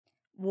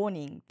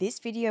Warning, this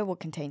video will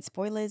contain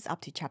spoilers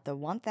up to chapter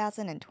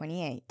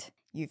 1028.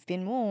 You've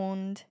been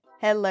warned.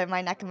 Hello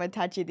my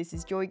nakamtachi, this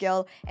is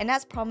JoyGirl, and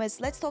as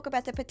promised, let's talk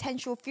about the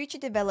potential future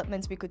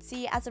developments we could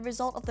see as a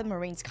result of the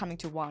Marines coming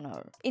to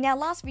Wano. In our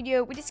last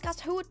video, we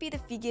discussed who would be the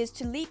figures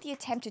to lead the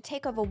attempt to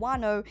take over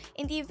Wano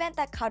in the event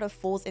that Kaido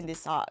falls in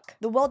this arc.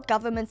 The world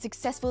government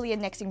successfully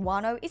annexing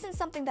Wano isn't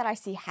something that I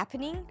see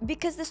happening,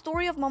 because the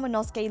story of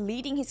Momonosuke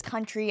leading his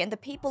country and the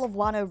people of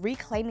Wano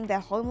reclaiming their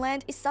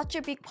homeland is such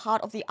a big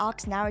part of the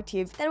arc's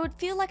narrative that it would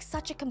feel like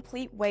such a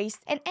complete waste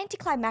and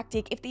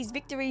anticlimactic if these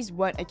victories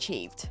weren't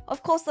achieved.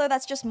 Of course though,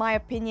 that's just my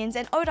opinions,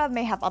 and Oda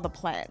may have other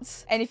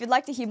plans. And if you'd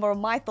like to hear more of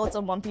my thoughts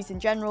on One Piece in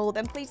general,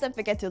 then please don't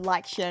forget to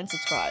like, share, and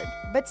subscribe.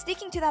 But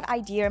sticking to that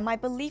idea, my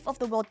belief of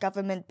the world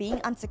government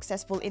being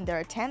unsuccessful in their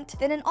attempt,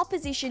 then an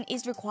opposition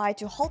is required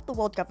to halt the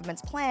world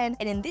government's plan,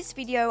 and in this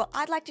video,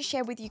 I'd like to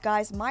share with you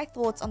guys my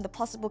thoughts on the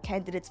possible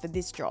candidates for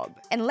this job.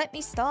 And let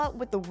me start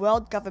with the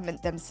world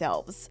government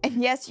themselves.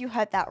 And yes, you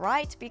heard that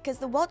right, because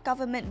the world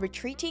government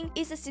retreating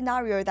is a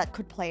scenario that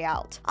could play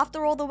out.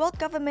 After all, the world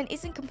government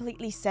isn't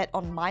completely set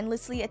on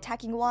mindlessly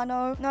attacking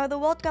Wano. No, the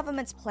world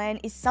government's plan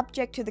is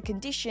subject to the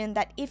condition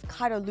that if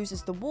Kaido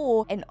loses the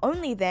war, and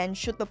only then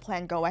should the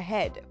plan go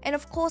ahead. And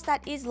of course,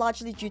 that is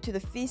largely due to the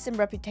fearsome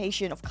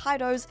reputation of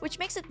Kaido's, which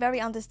makes it very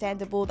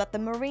understandable that the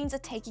Marines are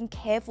taking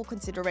careful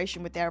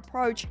consideration with their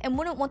approach and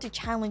wouldn't want to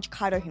challenge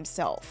Kaido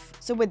himself.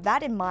 So with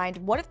that in mind,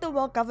 what if the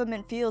world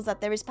government feels that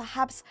there is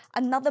perhaps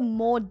another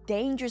more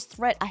dangerous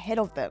threat ahead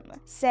of them?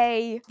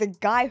 Say, the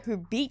guy who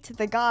beat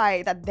the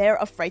guy that they're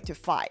afraid to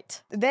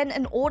fight. Then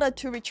an order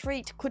to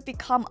retreat could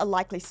become a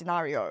likely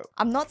scenario.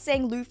 I'm not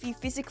saying Luffy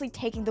physically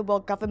taking the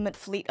world government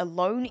fleet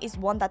alone is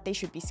one that they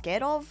should be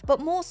scared of,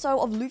 but more so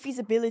of Luffy's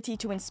ability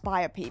to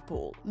inspire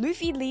people.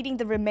 Luffy leading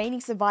the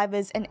remaining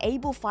survivors and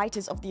able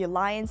fighters of the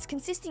alliance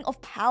consisting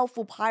of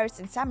powerful pirates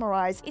and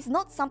samurais is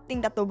not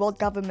something that the world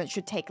government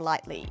should take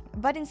lightly.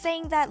 But in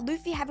saying that,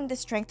 Luffy having the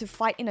strength to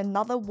fight in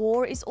another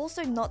war is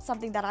also not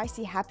something that I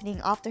see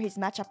happening after his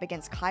matchup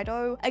against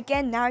Kaido.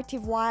 Again,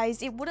 narrative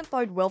wise, it wouldn't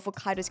bode well for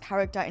Kaido's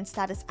character and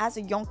status as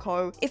a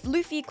Yonko if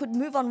Luffy could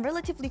move on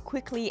relatively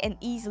quickly and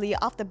easily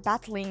after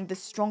battling the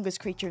strongest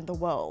creature in the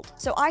world.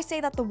 So I say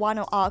that the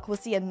Wano arc will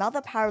see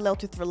another parallel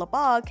to Thriller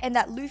Bark, and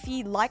that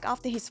Luffy, like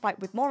after his fight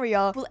with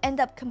Moria, will end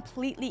up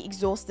completely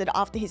exhausted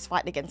after his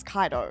fight against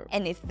Kaido.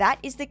 And if that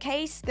is the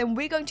case, then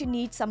we're going to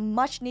need some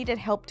much needed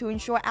help to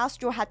ensure our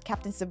Straw Hat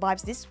captain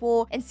survives this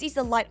war and sees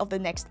the light of the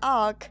next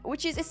arc,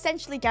 which is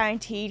essentially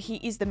guaranteed he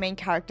is the main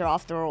character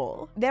after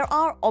all. There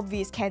are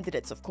obvious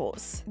candidates, of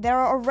course. There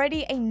are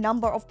already a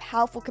number of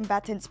powerful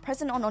combatants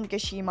present on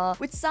Onigashima,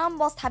 with some,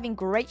 whilst having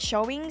great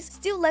showings,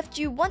 still left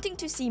you wanting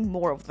to see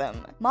more of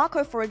them.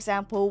 Marco, for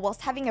example,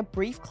 whilst having a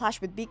brief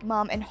clash with Big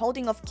Mom and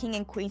holding off King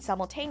and Queen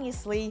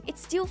simultaneously, it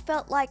still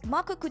felt like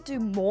Marco could do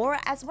more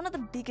as one of the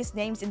biggest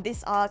names in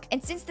this arc,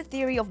 and since the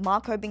theory of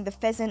Marco being the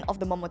pheasant of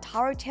the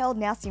Momotaro tale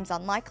now seems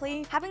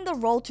unlikely, having the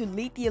role to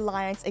lead the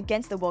alliance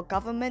against the world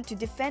government to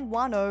defend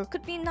Wano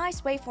could be a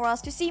nice way for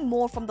us to see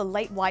more from the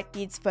late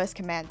Whitebeard's first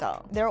commander.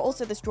 There are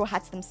also the Straw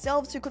Hats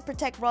themselves who could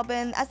protect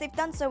Robin, as they've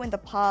done so in the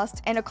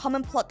past, and a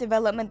common plot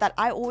development that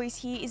I always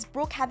hear is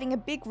Brook having a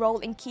big role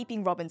in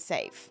keeping Robin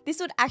safe. This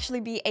would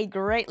actually be a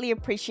greatly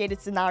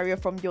appreciated scenario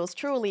from yours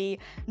truly,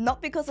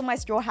 not because of my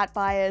Straw Hat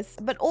bias,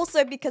 but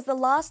also because the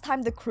last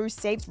time the crew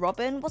saved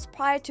Robin was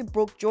prior to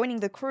Brook joining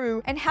the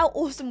crew, and how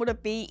awesome would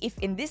it be if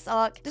in this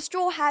arc, the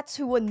Straw Hats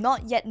who were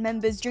not yet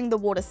members during the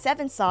Water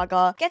 7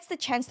 saga gets the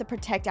chance to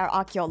protect our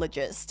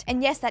archaeologist.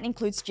 And yes, that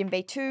includes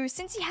Jinbei too,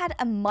 since he had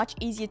a much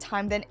easier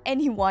time than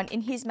anyone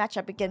in his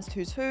matchup against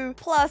Who's Who,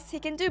 plus he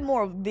can do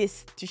more of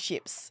this to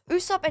ships.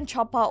 Usopp and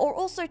Chopper are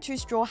also two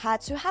Straw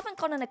Hats who haven't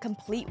gotten a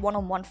complete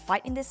one-on-one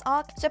fight in this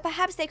arc, so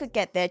perhaps they could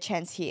get their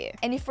chance here.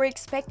 And if we're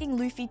expecting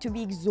Luffy to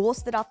be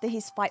exhausted after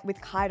his fight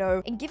with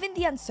Kaido, and given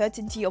the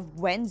uncertainty of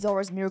when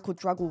Zoro's miracle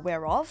drug will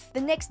wear off,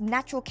 the next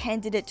natural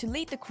candidate to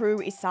lead the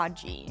crew is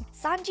Sanji.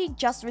 Sanji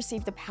just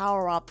received a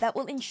power-up that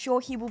will ensure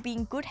he will be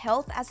in good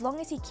health as long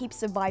as he keeps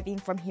surviving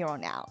from here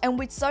on out. And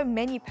with so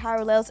many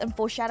parallels and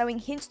foreshadowing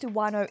hints to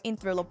Wano in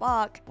Thriller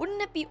Bark,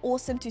 wouldn't it be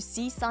awesome to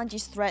see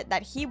Sanji's threat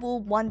that he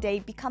will one day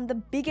become the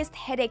biggest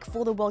headache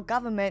for the world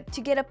government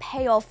to get a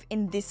payoff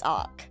in this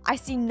arc? I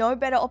see no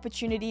better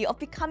opportunity of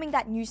becoming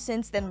that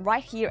nuisance than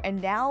right here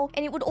and now,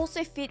 and it would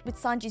also fit with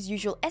Sanji's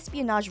usual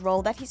espionage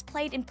role that he's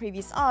played in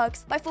previous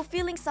arcs by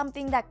fulfilling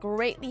something that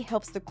greatly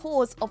helps the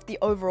cause of the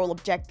overall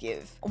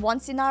objective. One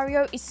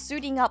scenario is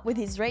suiting up with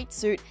his raid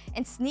suit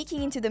and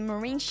sneaking into the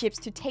marine ships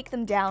to take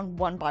them down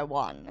one by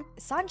one.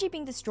 Sanji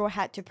being the Straw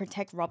Hat to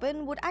protect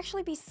Robin would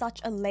actually be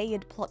such a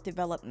layered plot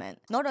development.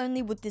 Not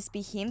only would this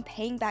be him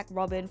paying back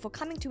Robin for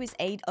coming to his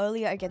aid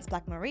earlier against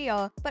Black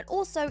Maria, but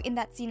also in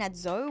that scene at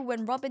Zou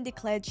when Robin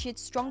declared she had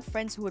strong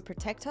friends who would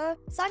protect her,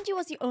 Sanji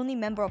was the only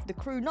member of the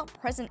crew not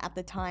present at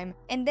the time,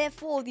 and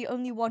therefore the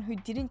only one who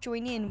didn't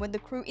join in when the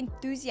crew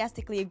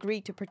enthusiastically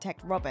agreed to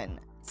protect Robin.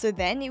 So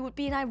then it would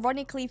be an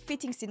ironically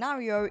fitting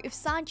scenario if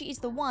Sanji is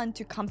the one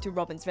to come to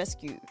Robin's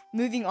rescue.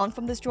 Moving on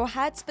from the Straw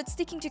Hats, but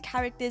sticking to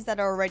characters that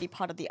are already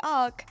part of the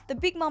arc, the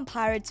Big Mom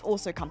pirates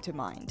also come to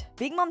mind.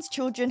 Big Mom's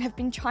children have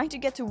been trying to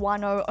get to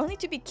Wano only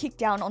to be kicked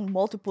down on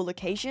multiple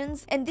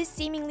occasions, and this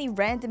seemingly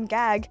random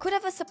gag could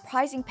have a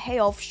surprising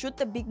payoff should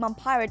the Big Mom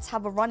pirates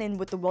have a run-in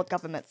with the world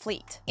government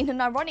fleet. In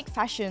an ironic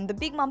fashion, the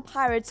Big Mom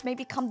pirates may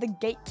become the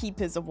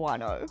gatekeepers of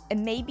Wano.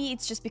 And maybe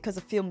it's just because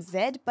of film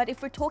Z, but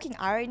if we're talking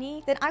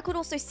irony, then I could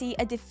also see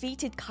a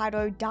defeated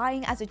Kaido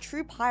dying as a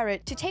true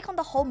pirate to take on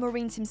the whole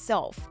Marines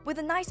himself, with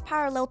a nice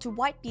parallel to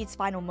Whitebeard's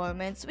final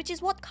moments, which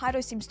is what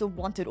Kaido seems to have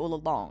wanted all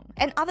along.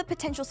 And other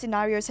potential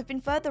scenarios have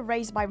been further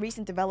raised by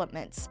recent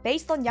developments.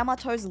 Based on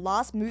Yamato's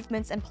last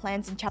movements and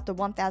plans in chapter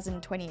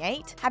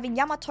 1028, having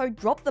Yamato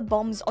drop the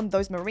bombs on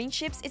those marine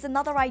ships is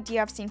another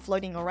idea I've seen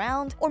floating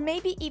around, or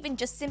maybe even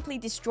just simply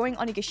destroying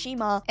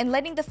Onigashima and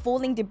letting the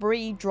falling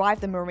debris drive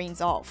the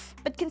Marines off.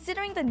 But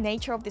considering the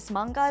nature of this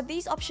manga,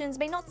 these options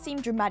may not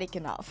seem dramatic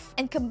enough.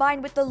 And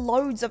combined with the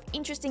loads of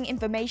interesting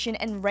information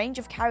and range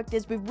of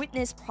characters we've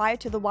witnessed prior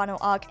to the Wano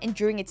arc and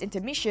during its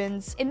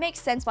intermissions, it makes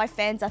sense why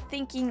fans are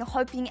thinking,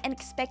 hoping, and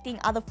expecting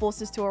other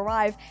forces to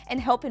arrive and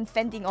help in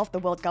fending off the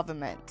world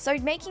government. So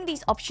making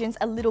these options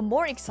a little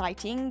more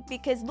exciting,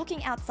 because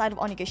looking outside of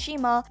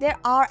Onigashima, there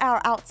are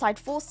our outside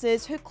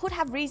forces who could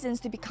have reasons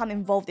to become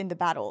involved in the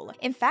battle.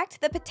 In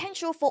fact, the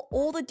potential for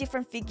all the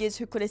different figures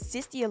who could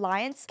assist the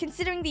alliance,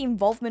 considering the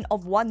involvement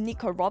of one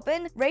Nico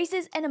Robin,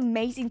 raises an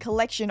amazing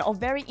collection of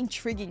very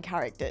intriguing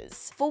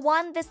characters. For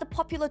one, there's the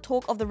popular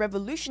talk of the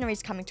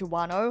revolutionaries coming to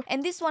Wano,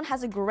 and this one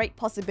has a great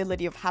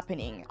possibility of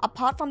happening.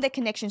 Apart from their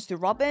connections to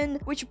Robin,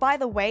 which by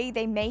the way,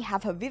 they may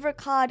have her Vivre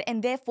card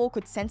and therefore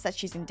could sense that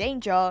she's in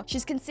danger,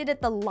 she's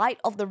considered the light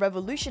of the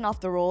revolution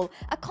after all,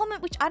 a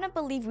comment which I don't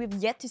believe we've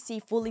yet to see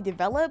fully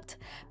developed.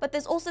 But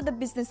there's also the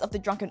business of the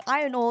Drunken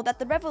Iron Ore that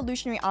the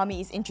revolutionary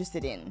army is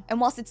interested in. And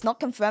whilst it's not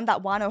confirmed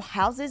that Wano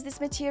houses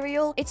this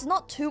material, it's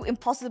not too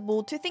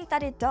impossible to think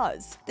that it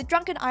does. The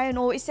Drunken Iron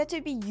Ore is said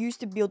to be used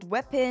to build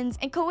weapons,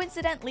 and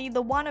coincidentally,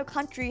 the Wano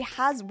country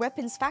has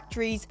weapons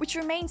factories which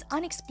remains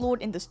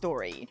unexplored in the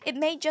story. It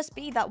may just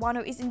be that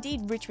Wano is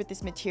indeed rich with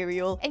this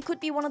material and could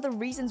be one of the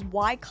reasons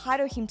why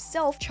Kaido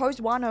himself chose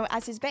Wano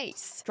as his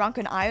base.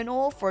 Drunken Iron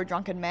Ore for a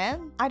drunken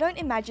man? I don't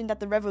imagine that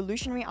the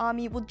revolutionary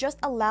army will just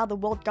allow the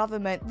world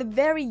government, the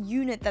very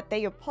unit that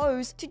they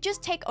oppose, to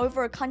just take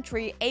over a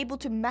country able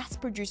to mass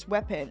produce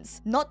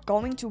weapons. Not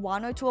going to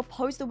Wano to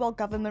oppose the world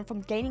government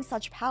from gaining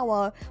such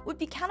power would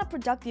be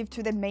counterproductive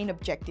to their main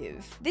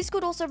objective. This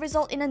could also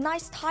result in a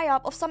nice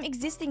tie-up of some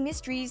existing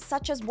mysteries,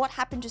 such as what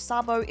happened to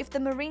Sabo if the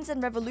Marines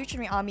and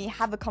revolutionary army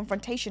have a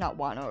confrontation at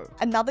Wano.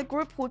 Another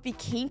group who would be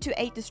keen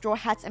to aid the Straw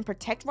Hats and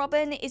protect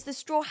Robin is the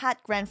Straw Hat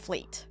Grand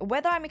Fleet.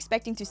 Whether I'm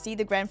expecting to see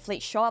the Grand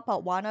Fleet show up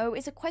at Wano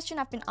is a question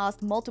I've been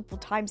asked multiple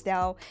times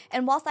now,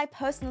 and whilst I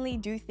personally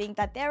do think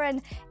that they're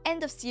an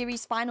end of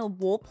series final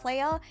war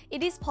player,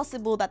 it is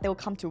possible that they'll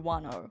come to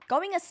Wano.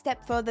 Going a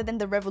step further than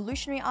the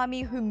revolutionary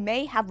army, who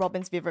may have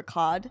Robin's Vivre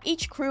card,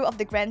 each crew of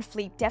the Grand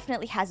Fleet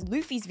definitely has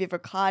Luffy's Vivre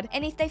card,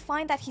 and if they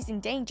find that he's in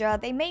danger,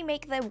 they may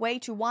make their way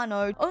to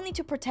Wano only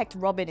to protect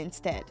Robin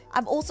instead.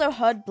 I've also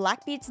heard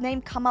Blackbeard's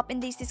name come up in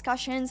these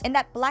discussions, and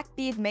that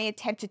Blackbeard may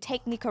attempt to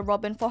take Nico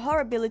Robin for her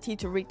ability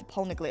to read the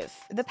poneglyph.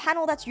 The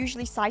panel that's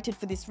usually cited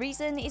for this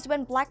reason is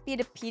when Blackbeard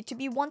appeared to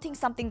be wanting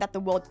something that the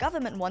world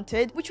government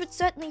wanted, which would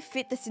certainly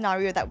fit the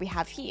scenario that we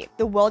have here.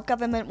 The world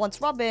government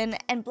wants Robin,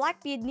 and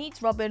Blackbeard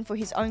needs Robin for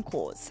his own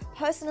cause.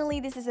 Personally,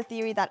 this is a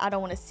theory that I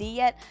don't want to see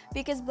yet,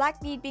 because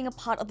Blackbeard being a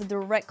part of the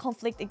direct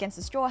conflict against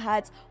the Straw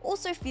Hats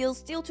also feels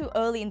still too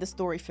early in the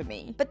story for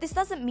me. But this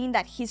doesn't mean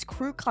that his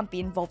crew can't be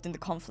involved in the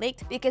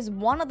conflict, because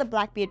one of the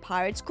Blackbeard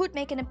pirates could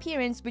make an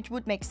appearance, which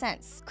would make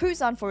sense.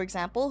 Kuzan, for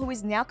example, who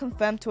is now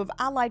confirmed to have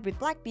allied with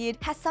Blackbeard,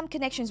 has some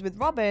connections with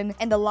Robin,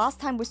 and the last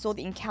time we saw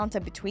the encounter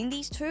between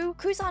these two,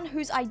 Kuzan,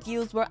 whose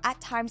ideals were at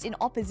times in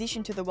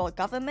opposition to the world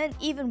government,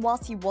 even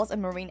whilst he was a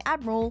Marine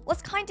Admiral,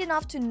 was kind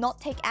enough to not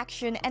take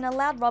action and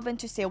allowed Robin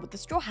to sail with the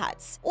Straw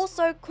Hats.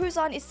 Also,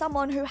 Kuzan is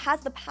someone who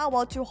has the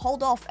power to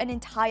hold off an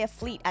entire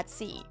fleet at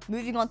sea.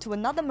 Moving on to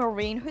another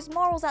Marine whose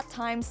morals at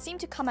times seem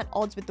to come at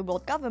odds with the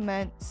world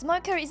government,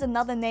 Smoker is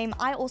another name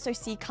I also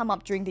see come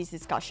up during these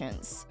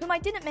discussions, whom I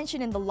didn't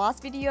mention in the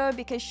last video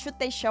because should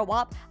they show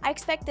up, I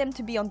expect them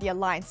to be on the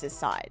Alliance's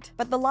side.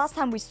 But the last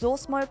time we saw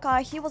Smoker,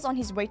 he was on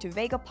his way to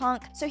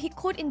Vegapunk, so he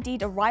could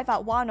indeed arrive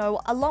at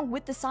Wano along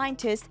with the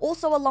scientist,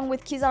 also along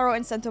with Kizaru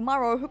and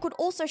Sentomaru, who could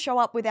also show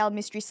up with our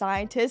mystery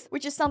scientist,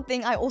 which is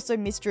something I also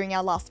missed during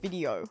our last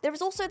video. There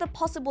is also the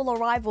possible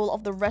arrival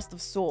of the rest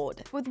of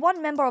Sword. With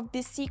one member of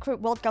this secret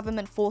world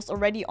government force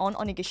already on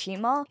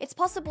Onigashima, it's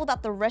possible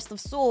that the rest of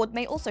Sword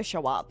may also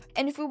show up.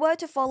 And if we were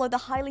to follow the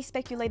highly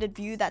speculated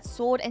view that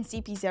Sword and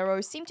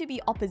CP0 seem to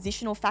be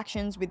oppositional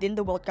factions within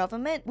the world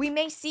government, we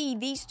may see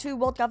these two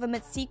world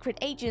government secret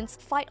agents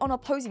fight on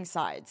opposing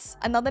sides.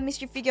 Another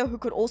mystery figure who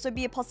could also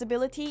be a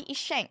possibility is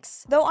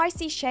Shanks, though I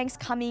see Shanks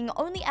coming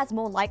only as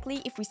more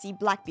likely if we see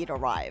Blackbeard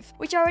arrive,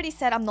 which I already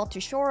said I'm not too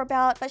sure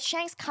about, but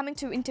Shanks coming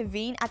to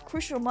intervene at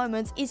crucial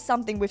moments is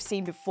something something we've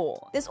seen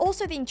before. There's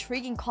also the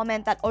intriguing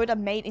comment that Oda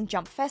made in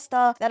Jump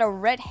Festa that a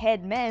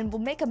red-haired man will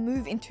make a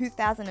move in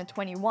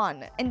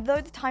 2021, and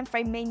though the time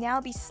frame may now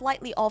be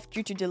slightly off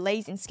due to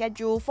delays in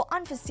schedule for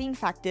unforeseen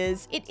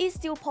factors, it is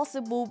still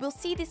possible we'll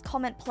see this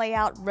comment play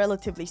out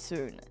relatively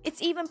soon.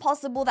 It's even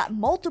possible that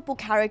multiple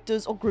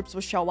characters or groups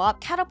will show up,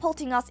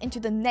 catapulting us into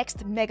the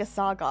next mega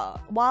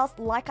saga. Whilst,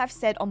 like I've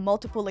said on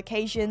multiple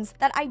occasions,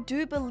 that I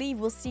do believe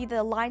we'll see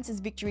the Alliance's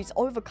victories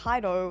over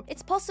Kaido,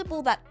 it's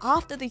possible that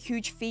after the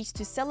huge feast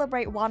to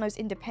celebrate Wano's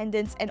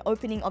independence and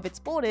opening of its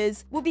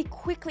borders, we'll be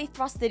quickly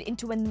thrusted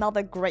into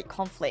another great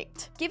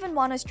conflict. Given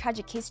Wano's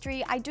tragic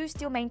history, I do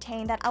still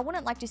maintain that I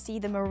wouldn't like to see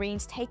the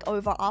Marines take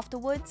over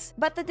afterwards,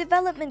 but the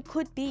development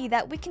could be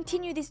that we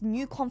continue this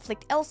new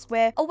conflict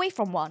elsewhere away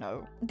from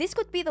Wano. This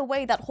could be the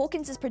way that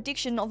Hawkins'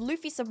 prediction of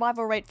Luffy's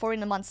survival rate for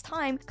in a month's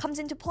time comes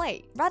into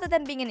play. Rather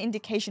than being an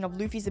indication of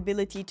Luffy's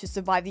ability to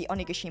survive the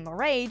Onigashima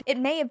raid, it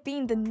may have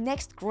been the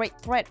next great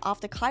threat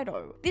after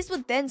Kaido. This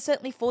would then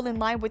certainly fall in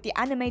line with the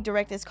anime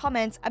director's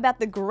comments about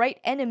the great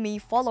enemy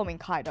following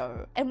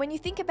Kaido. And when you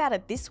think about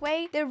it this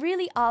way, there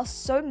really are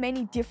so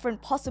many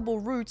different possible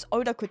routes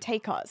Oda could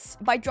take us.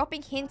 By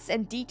dropping hints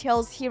and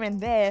details here and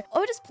there,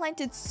 Oda's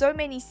planted so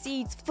many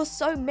seeds for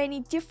so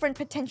many different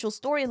potential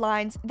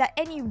storylines that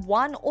any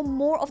one or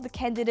more of the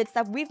candidates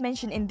that we've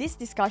mentioned in this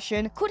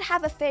discussion could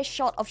have a fair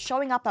shot of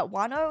showing up at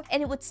Wano,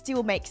 and it would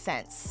still make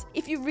sense.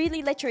 If you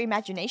really let your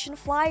imagination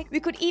fly, we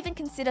could even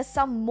consider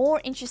some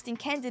more interesting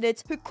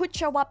candidates who could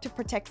show up to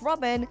protect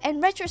Robin,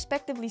 and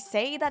retrospectively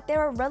say that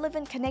there are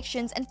relevant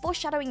connections and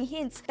foreshadowing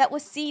hints that were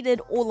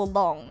seeded all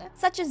along,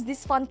 such as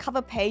this fun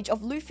cover page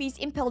of Luffy's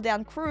Impel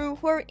Down crew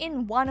who are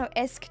in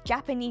Wano-esque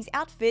Japanese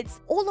outfits,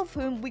 all of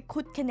whom we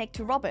could connect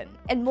to Robin.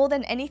 And more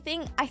than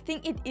anything, I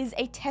think it is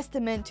a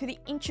testament to the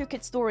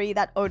intricate story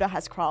that Oda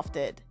has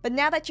crafted. But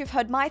now that you've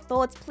heard my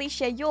thoughts, please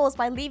share yours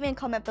by leaving a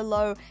comment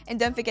below, and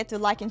don't forget to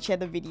like and share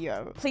the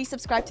video. Please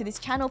subscribe to this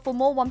channel for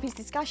more One Piece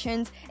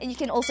discussions, and you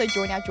can also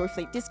join our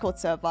Joyfleet Discord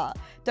server.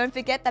 Don't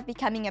forget that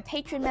becoming a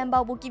Patreon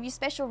member will give you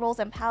special roles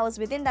and powers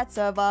within that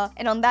server.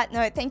 And on that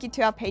note, thank you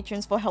to our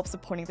patrons for help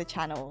supporting the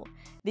channel.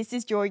 This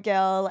is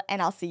JoyGirl,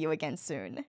 and I'll see you again soon.